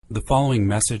The following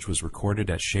message was recorded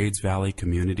at Shades Valley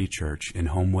Community Church in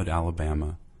Homewood,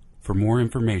 Alabama. For more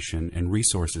information and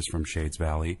resources from Shades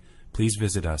Valley, please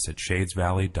visit us at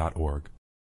shadesvalley.org.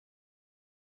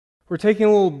 We're taking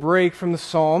a little break from the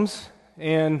Psalms,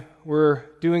 and we're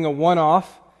doing a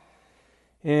one-off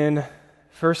in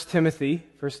 1 Timothy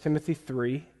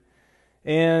 3.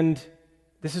 And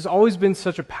this has always been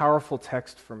such a powerful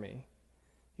text for me,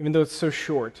 even though it's so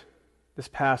short, this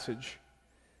passage.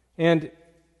 And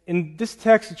in this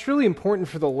text, it's really important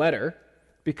for the letter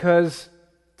because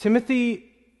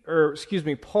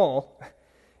Paul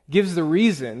gives the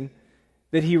reason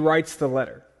that he writes the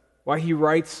letter, why he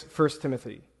writes 1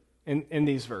 Timothy in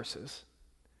these verses.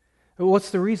 But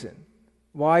what's the reason?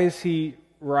 Why is he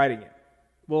writing it?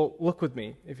 Well, look with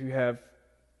me if you have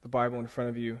the Bible in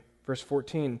front of you. Verse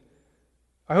 14,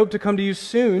 I hope to come to you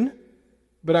soon,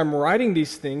 but I'm writing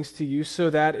these things to you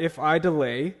so that if I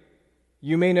delay,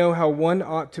 you may know how one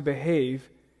ought to behave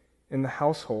in the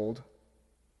household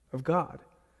of God.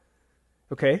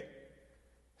 Okay,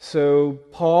 so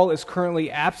Paul is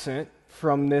currently absent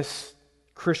from this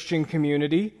Christian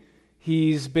community.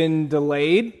 He's been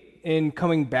delayed in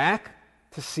coming back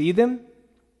to see them.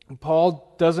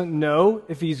 Paul doesn't know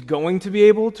if he's going to be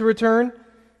able to return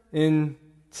and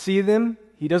see them.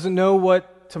 He doesn't know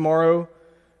what tomorrow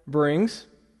brings.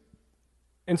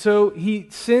 And so he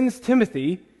sends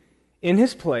Timothy in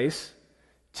his place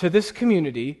to this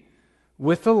community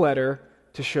with a letter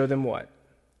to show them what?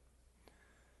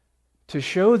 To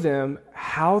show them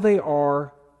how they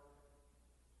are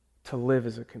to live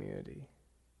as a community,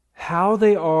 how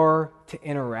they are to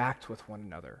interact with one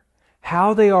another,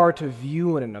 how they are to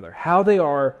view one another, how they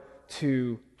are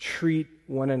to treat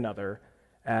one another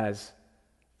as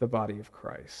the body of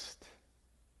Christ.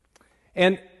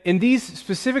 And in these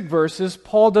specific verses,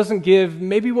 Paul doesn't give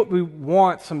maybe what we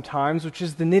want sometimes, which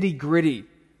is the nitty-gritty,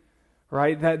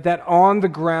 right? That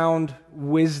on-the-ground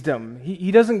wisdom. He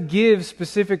doesn't give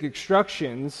specific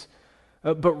instructions,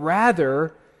 but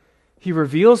rather he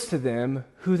reveals to them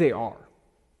who they are.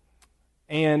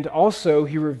 And also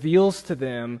he reveals to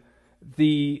them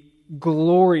the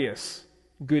glorious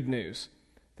good news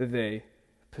that they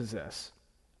possess.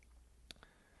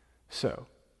 So,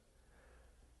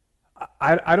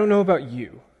 I don't know about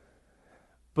you,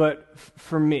 but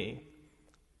for me,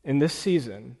 in this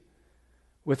season,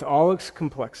 with all its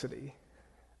complexity,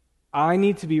 I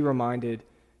need to be reminded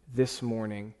this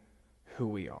morning who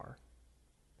we are.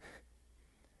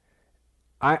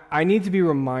 I need to be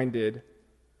reminded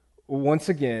once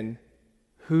again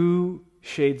who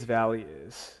Shades Valley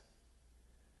is,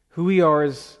 who we are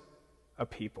as a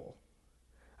people.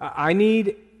 I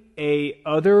need a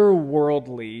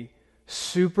otherworldly,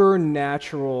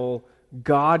 supernatural,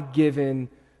 God-given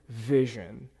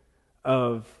vision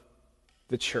of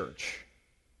the church.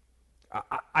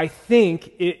 I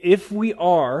think if we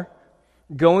are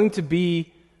going to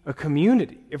be a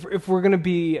community, if we're going to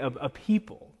be a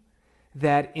people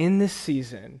that in this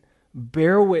season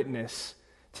bear witness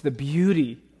to the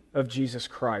beauty of Jesus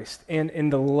Christ and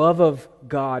in the love of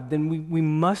God, then we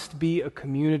must be a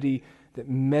community that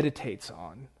meditates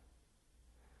on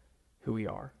who we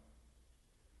are,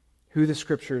 who the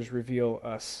Scriptures reveal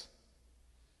us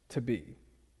to be.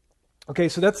 Okay,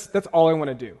 so that's all I want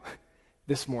to do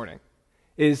this morning,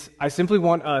 is I simply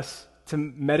want us to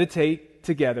meditate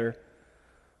together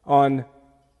on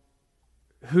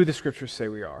who the Scriptures say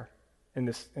we are in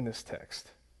this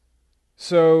text.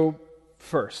 So,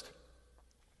 first,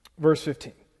 verse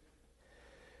 15.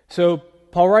 So,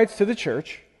 Paul writes to the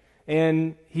church,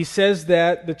 and he says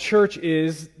that the church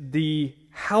is the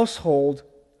household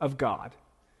of God.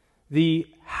 The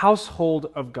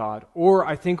household of God, or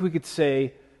I think we could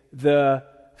say the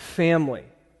family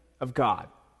of God.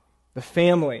 The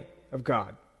family of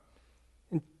God.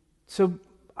 And so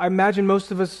I imagine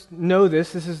most of us know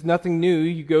this. This is nothing new.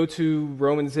 You go to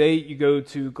Romans 8, you go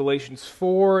to Galatians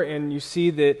 4, and you see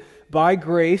that by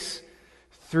grace,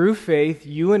 through faith,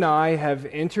 you and I have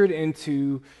entered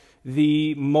into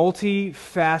the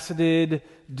multifaceted,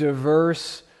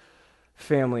 diverse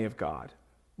family of God.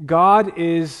 God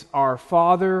is our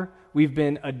Father. We've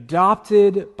been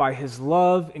adopted by His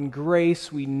love and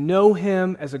grace. We know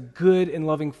Him as a good and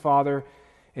loving Father,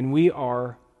 and we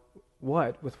are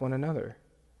what with one another?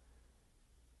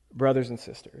 Brothers and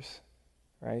sisters,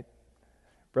 right?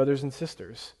 Brothers and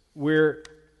sisters. We're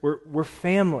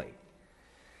family.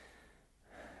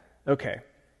 Okay,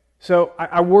 so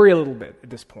I worry a little bit at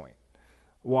this point.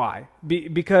 Why?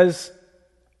 Because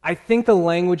I think the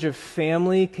language of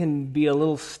family can be a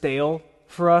little stale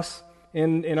for us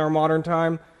in our modern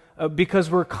time because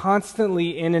we're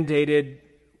constantly inundated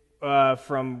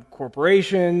from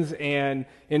corporations and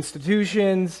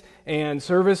institutions and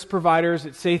service providers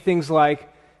that say things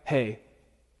like, hey,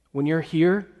 when you're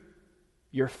here,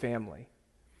 you're family.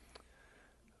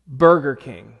 Burger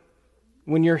King,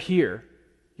 when you're here,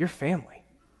 you're family.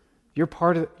 You're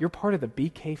part of the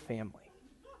BK family,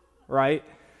 right?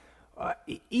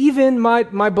 Even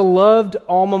my beloved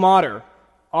alma mater,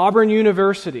 Auburn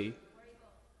University.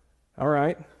 All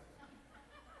right.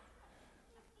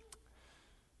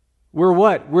 We're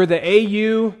what? We're the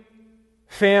AU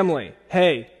family.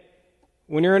 Hey,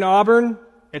 when you're in Auburn,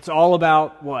 it's all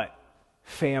about what?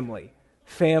 Family.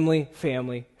 Family,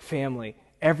 family, family.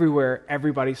 Everywhere,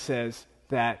 everybody says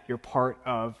that you're part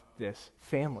of this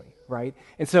family, right?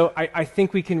 And so I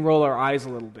think we can roll our eyes a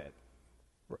little bit,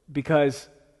 because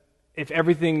if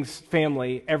everything's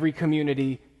family, every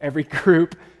community, every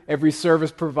group, every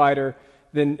service provider,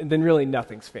 then really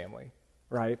nothing's family,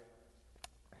 right?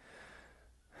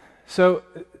 So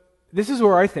this is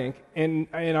where I think, in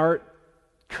our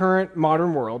current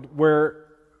modern world, where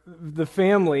the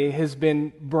family has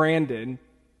been branded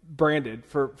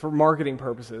for marketing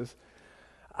purposes,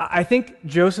 I think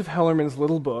Joseph Hellerman's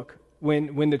little book,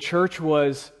 when the church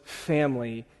was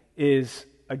family, is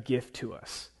a gift to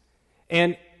us.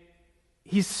 And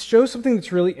he shows something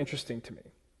that's really interesting to me.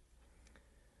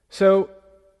 So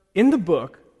in the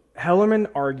book,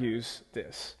 Hellerman argues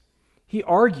this. He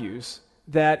argues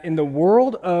that in the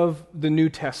world of the New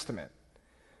Testament,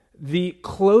 the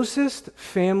closest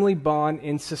family bond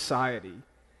in society,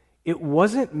 it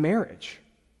wasn't marriage.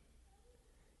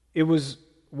 It was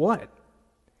what?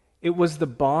 It was the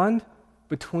bond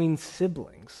between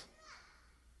siblings.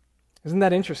 Isn't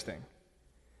that interesting?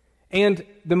 And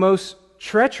the most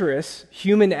treacherous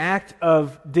human act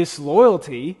of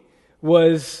disloyalty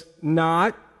was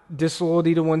not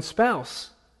disloyalty to one's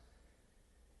spouse.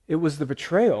 It was the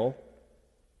betrayal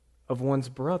of one's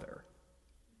brother.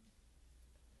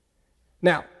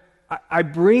 Now, I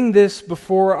bring this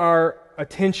before our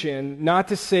attention not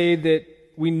to say that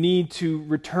we need to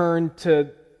return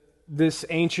to this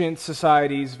ancient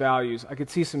society's values. I could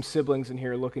see some siblings in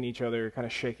here looking at each other, kind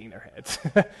of shaking their heads.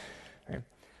 Okay.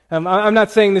 I'm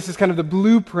not saying this is kind of the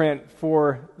blueprint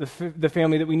for the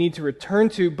family that we need to return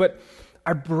to, but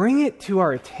I bring it to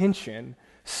our attention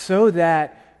so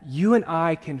that you and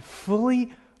I can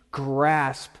fully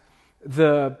grasp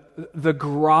the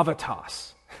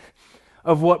gravitas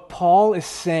of what Paul is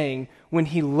saying when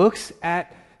he looks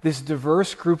at this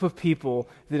diverse group of people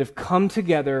that have come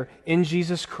together in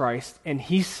Jesus Christ, and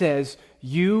he says,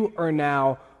 you are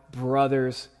now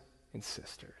brothers and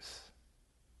sisters.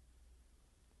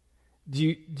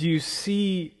 Do you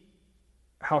see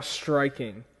how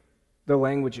striking the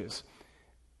language is?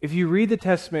 If you read the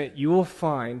Testament, you will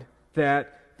find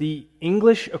that the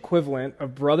English equivalent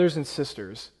of brothers and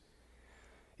sisters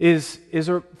is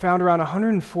found around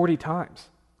 140 times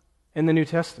in the New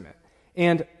Testament.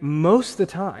 And most of the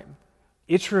time,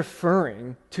 it's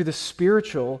referring to the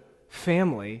spiritual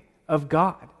family of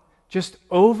God, just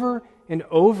over and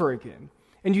over again.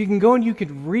 And you can go and you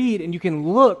could read and you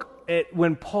can look at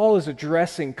when Paul is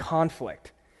addressing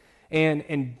conflict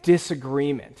and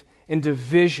disagreement and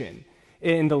division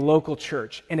in the local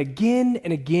church. And again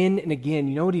and again and again,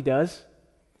 you know what he does?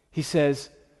 He says,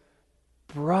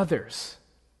 brothers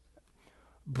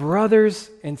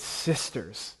and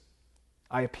sisters,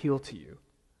 I appeal to you.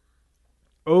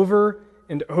 Over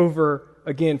and over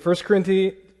again. 1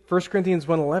 Corinthians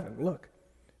 1:11, look.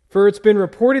 For it's been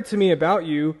reported to me about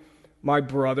you, my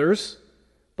brothers,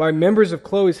 by members of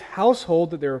Chloe's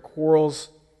household, that there are quarrels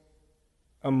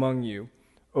among you.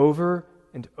 Over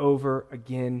and over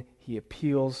again, he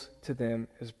appeals to them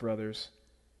as brothers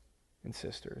and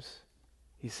sisters.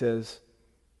 He says,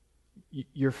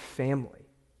 your family.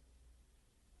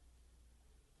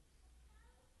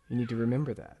 You need to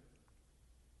remember that.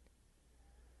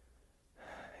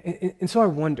 And so I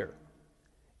wonder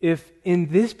if in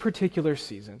this particular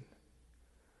season,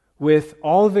 with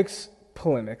all of its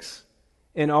polemics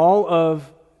and all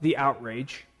of the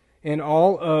outrage and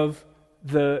all of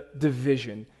the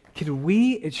division, can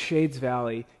we at Shades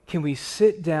Valley, can we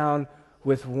sit down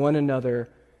with one another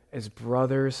as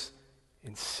brothers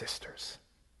and sisters?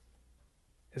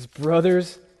 As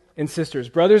brothers and sisters.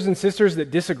 Brothers and sisters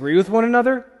that disagree with one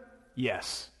another?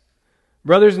 Yes.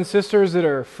 Brothers and sisters that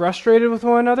are frustrated with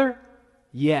one another?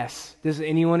 Yes. Does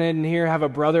anyone in here have a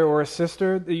brother or a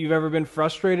sister that you've ever been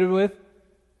frustrated with?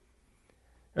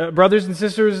 Brothers and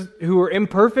sisters who are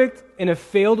imperfect and have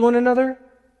failed one another?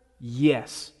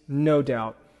 Yes, no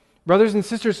doubt. Brothers and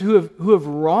sisters who have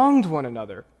wronged one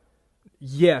another?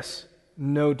 Yes,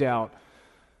 no doubt.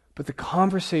 But the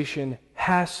conversation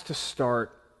has to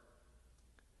start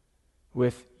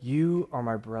with, "You are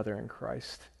my brother in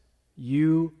Christ.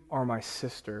 You are my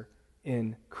sister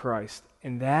in Christ."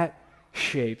 And that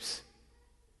shapes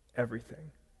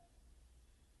everything.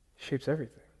 Shapes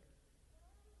everything.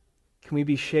 Can we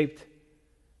be shaped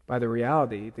by the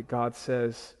reality that God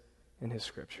says in His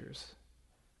Scriptures?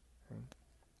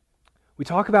 We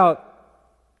talk about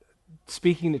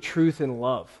speaking the truth in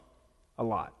love a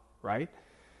lot, right?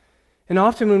 And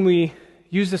often when we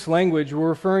use this language, we're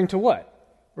referring to what?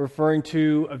 We're referring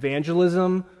to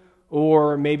evangelism,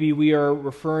 or maybe we are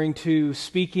referring to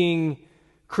speaking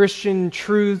Christian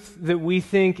truth that we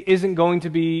think isn't going to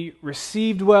be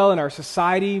received well in our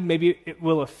society. Maybe it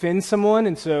will offend someone,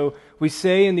 and so we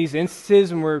say in these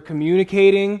instances when we're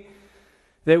communicating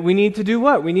that we need to do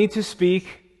what? We need to speak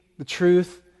the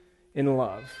truth in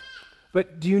love.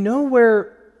 But do you know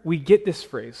where we get this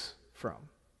phrase from?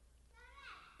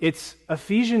 It's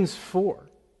Ephesians 4.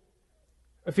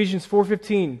 Ephesians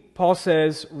 4:15, Paul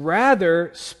says, "Rather,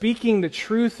 speaking the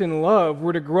truth in love,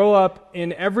 we're to grow up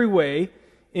in every way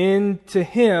into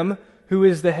Him who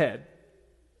is the head."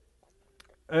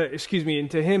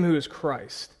 Into Him who is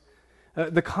Christ.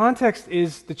 The context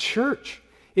is the church.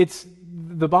 It's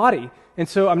the body. And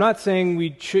so I'm not saying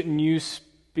we shouldn't use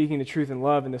speaking the truth in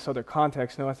love in this other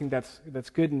context. No, I think that's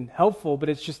good and helpful, but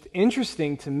it's just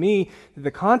interesting to me that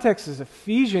the context is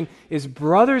Ephesians is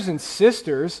brothers and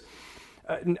sisters,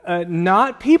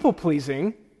 not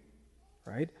people-pleasing,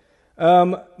 right?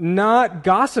 Not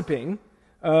gossiping,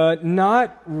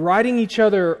 not writing each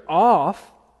other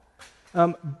off,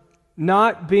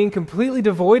 not being completely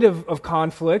devoid of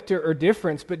conflict or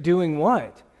difference, but doing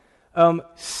what?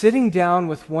 Sitting down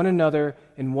with one another,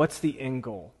 and what's the end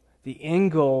goal? The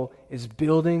end goal is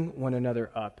building one another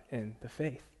up in the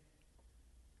faith.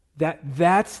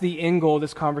 That's the end goal of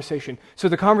this conversation. So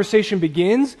the conversation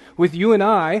begins with you and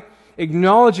I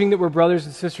acknowledging that we're brothers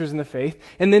and sisters in the faith,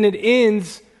 and then it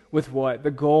ends with what? The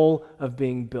goal of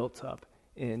being built up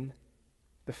in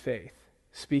the faith,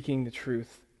 speaking the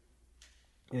truth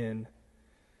in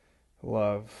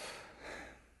love.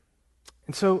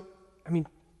 And so,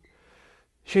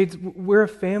 Shades, we're a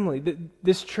family.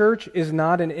 This church is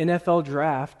not an NFL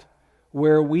draft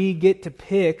where we get to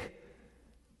pick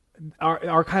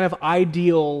our kind of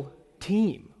ideal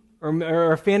team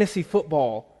or a fantasy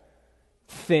football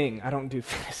thing. I don't do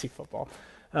fantasy football.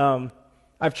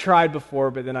 I've tried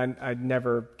before, but then I'd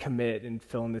never commit and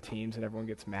fill in the teams, and everyone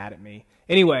gets mad at me.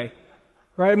 Anyway,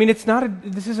 right?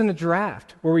 This isn't a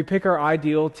draft where we pick our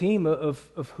ideal team of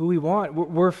who we want.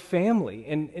 We're family,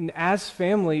 and as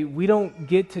family, we don't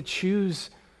get to choose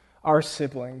our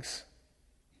siblings.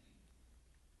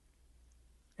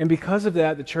 And because of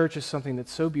that, the church is something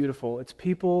that's so beautiful. It's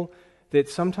people that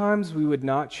sometimes we would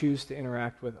not choose to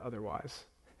interact with otherwise.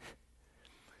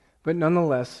 But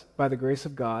nonetheless, by the grace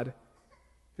of God,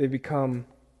 they become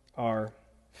our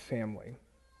family.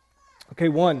 Okay,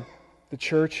 one, the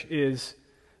church is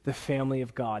the family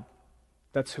of God.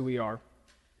 That's who we are.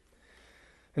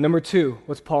 And number two,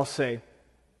 what's Paul say?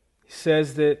 He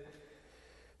says that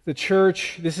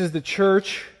this is the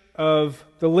church of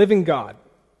the living God.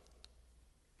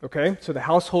 Okay, so the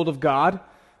household of God,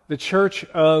 the church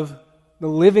of the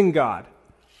living God.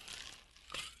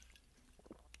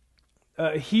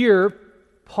 Here,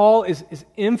 Paul is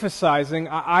emphasizing,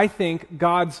 I think,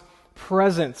 God's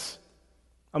presence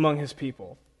among his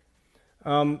people.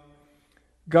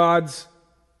 God's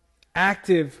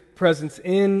active presence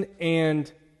in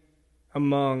and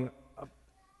among.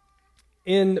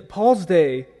 In Paul's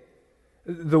day,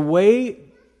 the way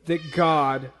that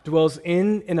God dwells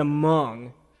in and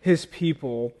among his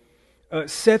people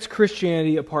sets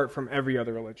Christianity apart from every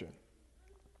other religion.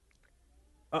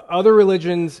 Other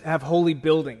religions have holy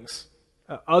buildings.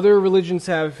 Other religions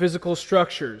have physical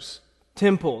structures,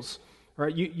 temples.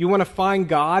 Right? You want to find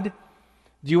God?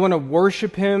 Do you want to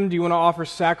worship Him? Do you want to offer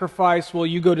sacrifice? Well,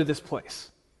 you go to this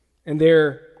place, and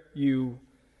there you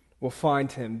will find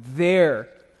Him. There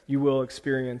you will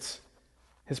experience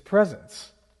His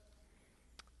presence.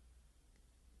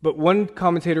 But one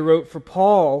commentator wrote, for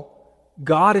Paul,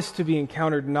 God is to be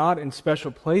encountered not in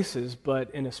special places, but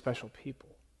in a special people.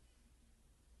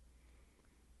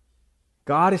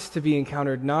 God is to be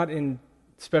encountered not in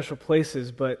special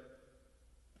places, but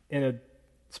in a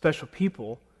special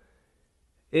people.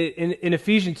 In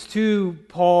Ephesians 2,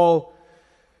 Paul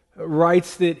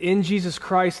writes that in Jesus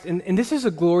Christ, and this is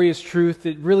a glorious truth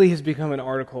that really has become an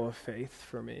article of faith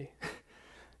for me.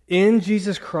 In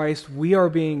Jesus Christ, we are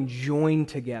being joined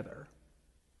together.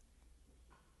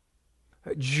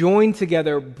 Joined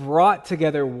together, brought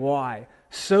together. Why?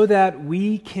 So that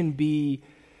we can be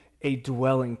a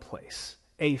dwelling place,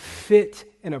 a fit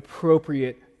and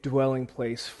appropriate dwelling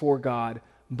place for God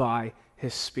by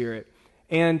His Spirit.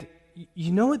 And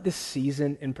you know what this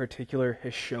season in particular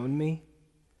has shown me?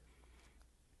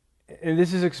 And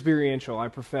this is experiential, I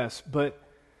profess, but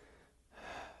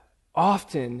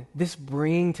often this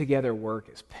bringing together work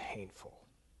is painful.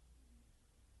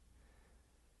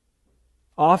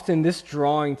 Often this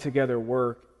drawing together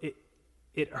work,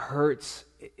 it hurts.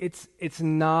 It's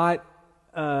not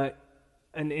an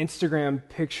Instagram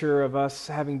picture of us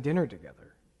having dinner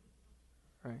together,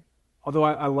 right? Although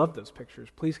I love those pictures.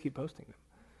 Please keep posting them.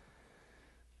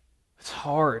 It's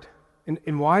hard.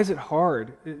 And why is it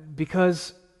hard?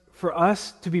 Because for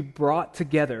us to be brought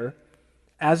together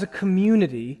as a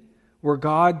community where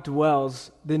God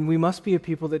dwells, then we must be a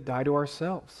people that die to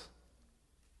ourselves.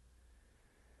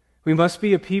 We must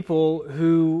be a people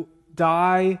who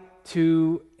die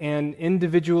to an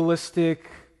individualistic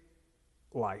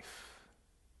life.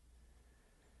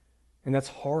 And that's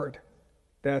hard.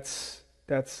 That's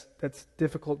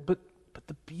difficult. But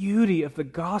the beauty of the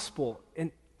gospel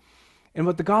and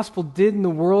what the gospel did in the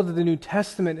world of the New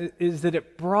Testament is that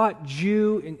it brought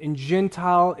Jew and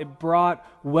Gentile, it brought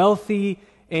wealthy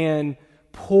and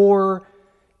poor,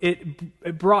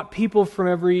 it brought people from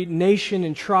every nation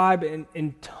and tribe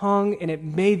and tongue, and it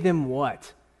made them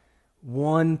what?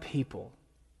 One people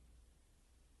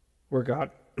where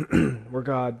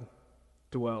God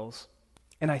dwells.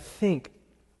 And I think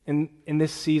in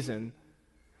this season,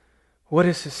 what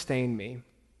has sustained me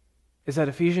is that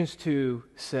Ephesians 2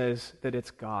 says that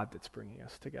it's God that's bringing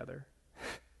us together.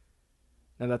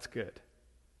 Now that's good.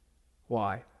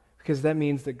 Why? Because that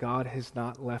means that God has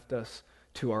not left us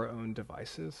to our own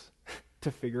devices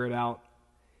to figure it out.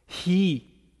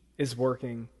 He is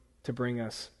working to bring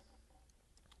us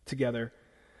together.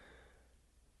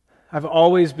 I've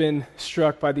always been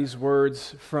struck by these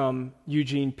words from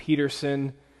Eugene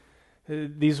Peterson.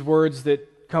 These words that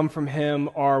come from him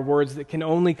are words that can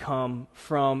only come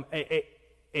from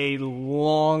a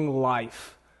long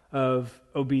life of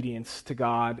obedience to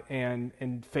God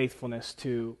and faithfulness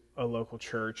to a local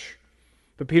church.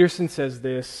 But Peterson says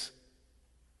this.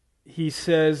 He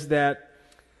says that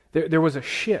there was a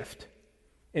shift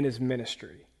in his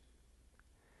ministry.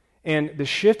 And the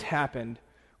shift happened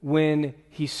when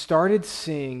he started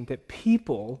seeing that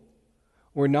people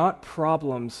were not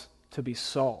problems to be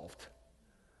solved,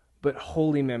 but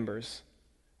holy members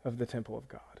of the temple of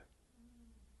God.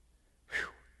 Whew.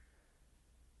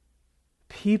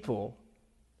 People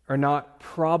are not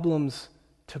problems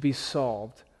to be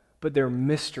solved, but they're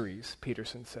mysteries,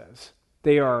 Peterson says.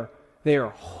 They are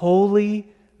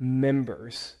holy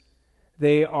members.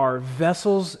 They are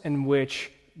vessels in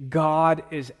which God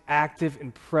is active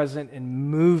and present and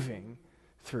moving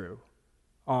through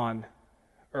on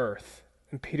earth.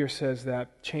 And Peter says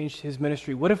that changed his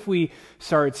ministry. What if we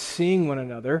started seeing one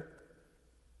another,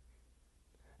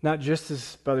 not just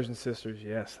as brothers and sisters,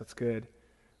 yes, that's good,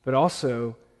 but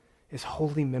also as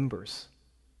holy members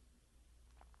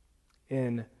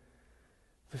in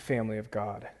the family of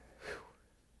God.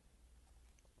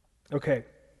 Whew. Okay,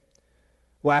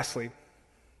 lastly,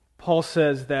 Paul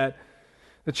says that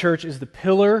the church is the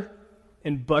pillar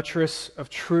and buttress of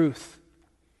truth.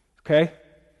 Okay?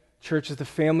 Church is the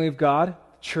family of God.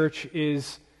 Church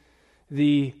is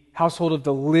the household of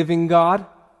the living God.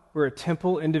 We're a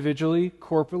temple individually,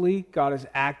 corporately. God is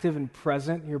active and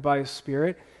present here by His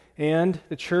Spirit. And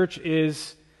the church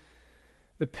is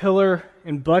the pillar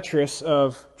and buttress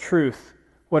of truth.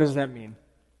 What does that mean?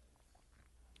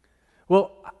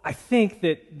 Well, I think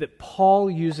that Paul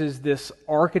uses this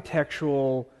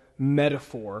architectural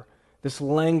metaphor, this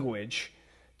language,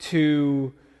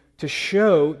 to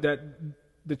show that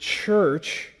the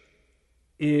church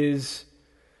is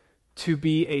to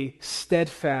be a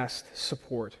steadfast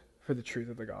support for the truth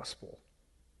of the gospel.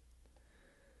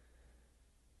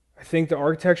 I think the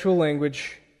architectural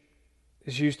language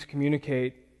is used to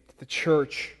communicate that the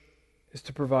church is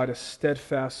to provide a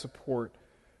steadfast support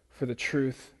for the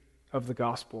truth of the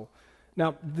gospel.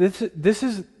 Now, this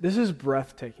is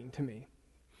breathtaking to me,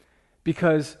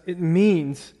 because it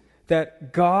means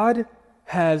that God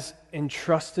has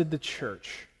entrusted the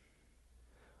church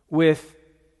with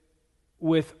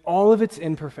all of its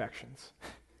imperfections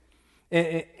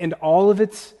and all of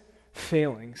its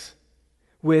failings,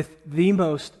 with the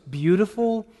most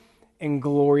beautiful and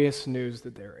glorious news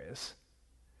that there is.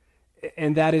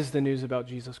 And that is the news about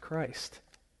Jesus Christ.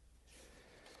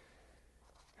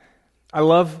 I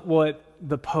love what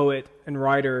the poet and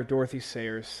writer Dorothy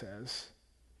Sayers says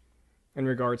in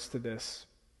regards to this.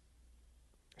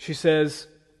 She says,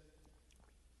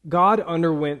 God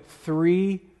underwent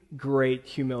 3 great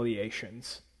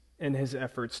humiliations in His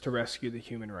efforts to rescue the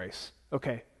human race.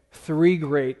 Okay, 3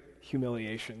 great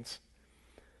humiliations.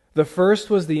 The first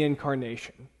was the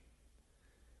incarnation,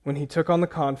 when he took on the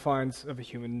confines of a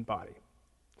human body.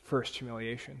 First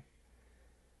humiliation.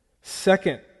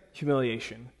 Second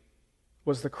humiliation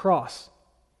was the cross,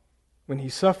 when he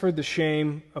suffered the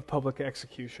shame of public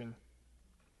execution.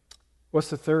 What's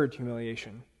the third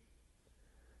humiliation?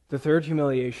 The third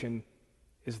humiliation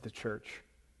is the church.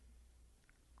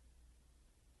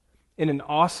 In an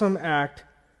awesome act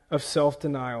of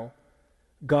self-denial,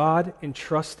 God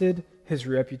entrusted his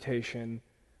reputation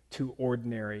to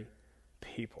ordinary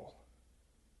people.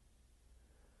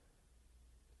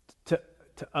 To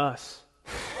us.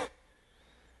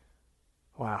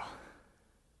 Wow.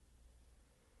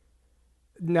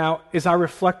 Now, as I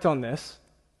reflect on this,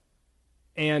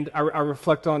 and I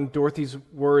reflect on Dorothy's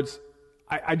words,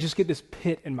 I just get this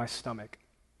pit in my stomach.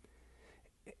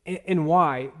 And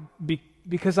why?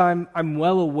 Because I'm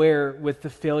well aware with the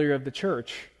failure of the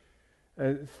church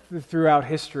throughout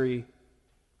history.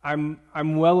 I'm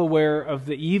well aware of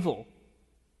the evil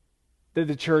that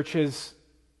the church has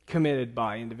committed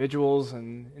by individuals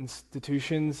and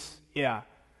institutions. Yeah.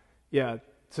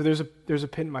 So there's a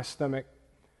pit in my stomach.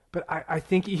 But I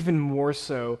think even more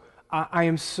so, I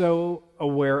am so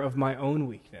aware of my own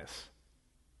weakness.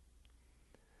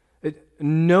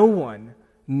 No one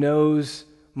knows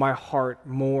my heart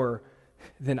more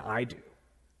than I do,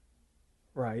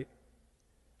 right?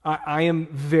 I am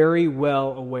very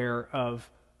well aware of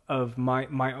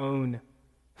my own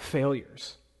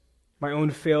failures. My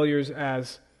own failures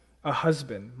as a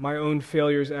husband, my own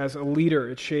failures as a leader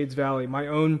at Shades Valley, my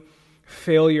own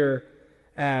failure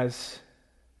as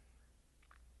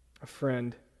a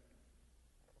friend.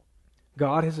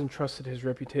 God has entrusted his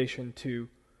reputation to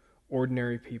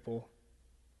ordinary people.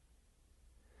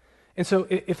 And so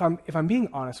if I'm being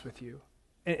honest with you,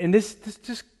 and this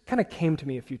just kind of came to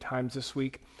me a few times this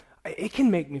week, it can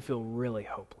make me feel really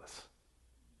hopeless.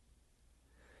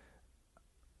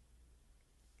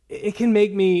 It can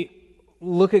make me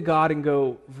look at God and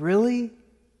go, really?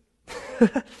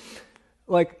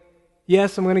 Like,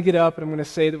 yes, I'm going to get up and I'm going to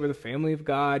say that we're the family of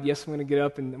God. Yes, I'm going to get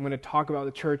up and I'm going to talk about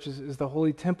the church as the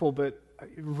holy temple, but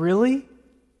really?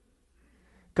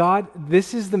 God,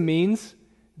 this is the means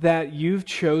that you've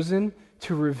chosen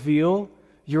to reveal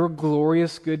your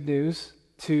glorious good news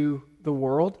to the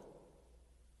world?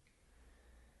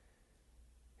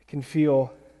 It can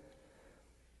feel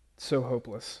so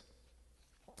hopeless.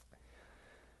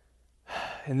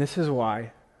 And this is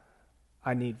why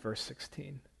I need verse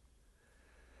 16.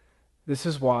 This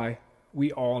is why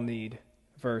we all need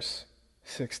verse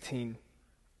 16.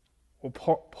 Well,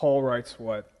 Paul writes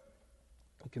what?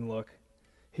 You can look.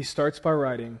 He starts by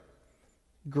writing,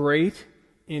 "Great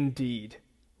indeed,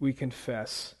 we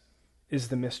confess, is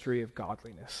the mystery of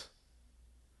godliness."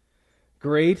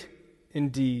 Great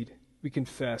indeed, we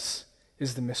confess,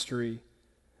 is the mystery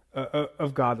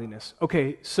of godliness.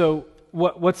 Okay, so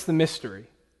what's the mystery?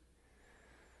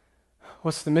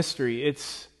 What's the mystery?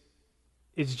 It's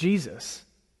Jesus.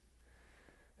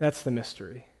 That's the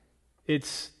mystery.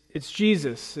 It's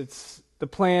Jesus. It's the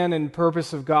plan and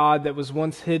purpose of God that was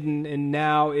once hidden and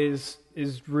now is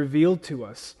revealed to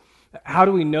us. How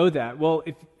do we know that? Well,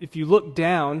 if you look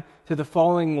down to the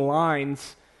following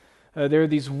lines, there are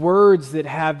these words that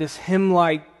have this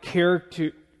hymn-like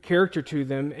character to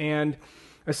them, and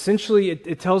essentially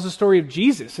it tells the story of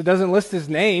Jesus. It doesn't list his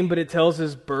name, but it tells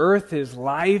his birth, his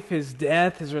life, his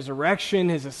death, his resurrection,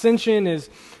 his ascension, his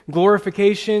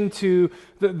glorification to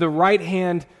the right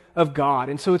hand of God.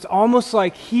 And so it's almost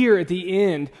like here at the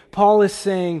end, Paul is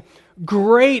saying,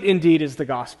 great indeed is the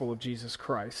gospel of Jesus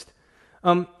Christ.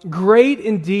 Great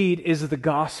indeed is the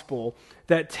gospel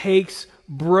that takes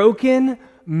broken,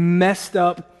 messed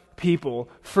up people,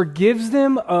 forgives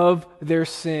them of their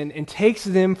sin, and takes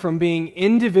them from being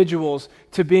individuals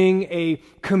to being a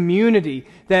community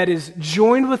that is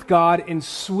joined with God in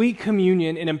sweet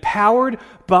communion and empowered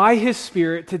by His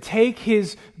Spirit to take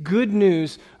His good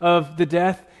news of the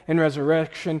death and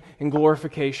resurrection and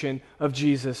glorification of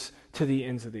Jesus to the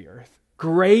ends of the earth.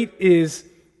 Great is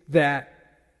that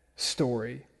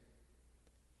story.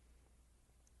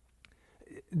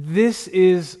 This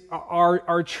is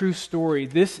our true story.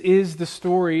 This is the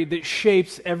story that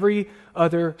shapes every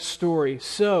other story.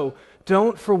 So,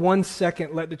 don't for 1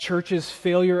 second let the church's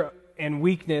failure and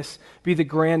weakness be the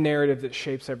grand narrative that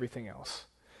shapes everything else.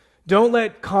 Don't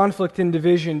let conflict and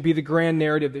division be the grand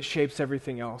narrative that shapes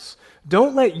everything else.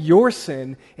 Don't let your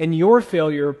sin and your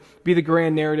failure be the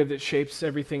grand narrative that shapes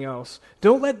everything else.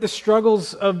 Don't let the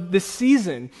struggles of this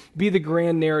season be the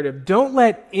grand narrative. Don't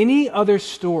let any other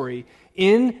story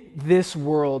in this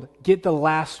world get the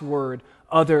last word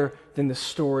other than the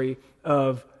story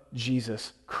of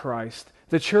Jesus Christ.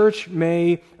 The church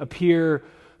may appear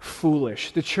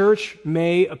foolish. The church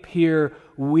may appear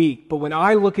weak. But when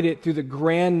I look at it through the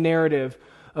grand narrative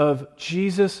of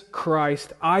Jesus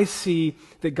Christ, I see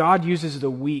that God uses the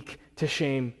weak to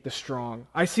shame the strong.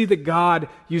 I see that God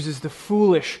uses the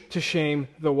foolish to shame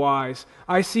the wise.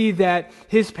 I see that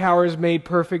His power is made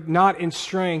perfect not in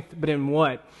strength, but in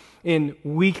what? In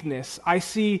weakness. I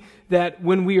see that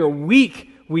when we are weak,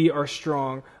 we are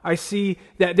strong. I see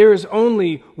that there is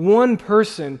only one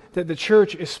person that the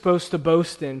church is supposed to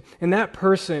boast in, and that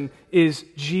person is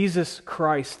Jesus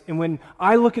Christ. And when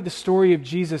I look at the story of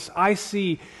Jesus, I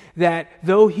see that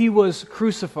though He was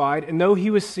crucified and though He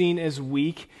was seen as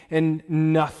weak and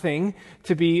nothing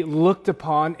to be looked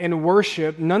upon and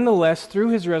worshiped, nonetheless, through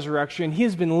His resurrection, He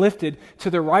has been lifted to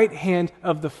the right hand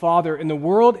of the Father, and the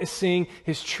world is seeing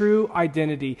His true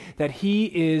identity, that He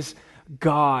is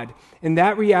God. And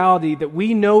that reality that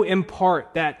we know in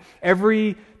part, that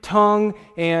every tongue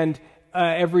and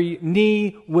every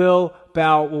knee will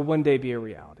bow, will one day be a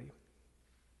reality.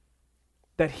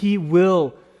 That He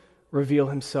will reveal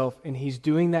Himself, and He's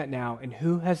doing that now. And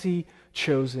who has He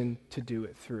chosen to do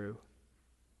it through?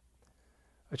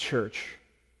 A church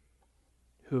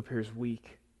who appears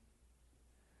weak.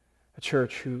 A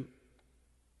church who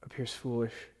appears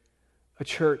foolish. A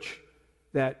church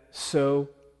that so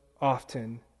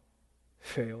often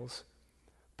fails,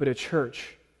 but a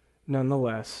church,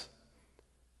 nonetheless,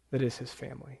 that is His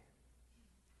family.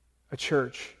 A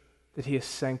church that He has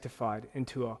sanctified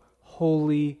into a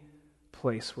holy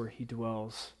place where He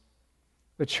dwells.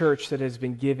 A church that has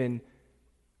been given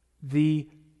the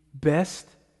best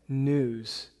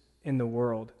news in the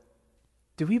world.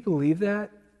 Do we believe that?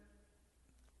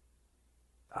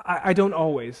 I don't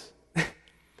always.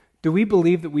 Do we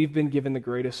believe that we've been given the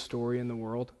greatest story in the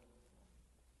world?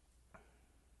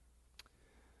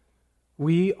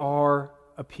 We are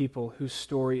a people whose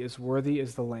story is worthy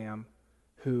as the Lamb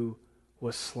who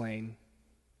was slain.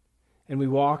 And we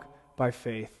walk by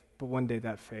faith, but one day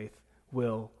that faith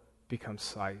will become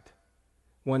sight.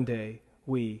 One day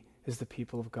we, as the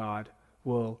people of God,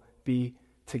 will be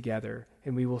together,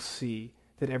 and we will see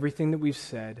that everything that we've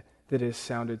said that has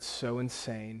sounded so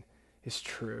insane is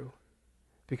true,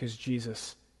 because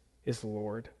Jesus is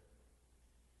Lord.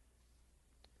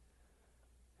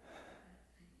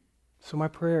 So my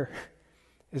prayer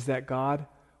is that God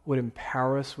would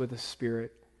empower us with His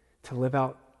Spirit to live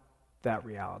out that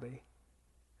reality.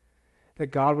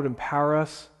 That God would empower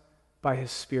us by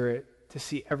His Spirit to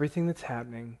see everything that's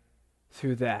happening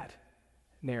through that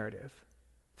narrative,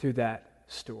 through that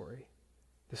story,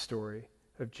 the story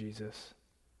of Jesus.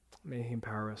 May He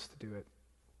empower us to do it.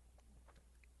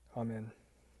 Amen.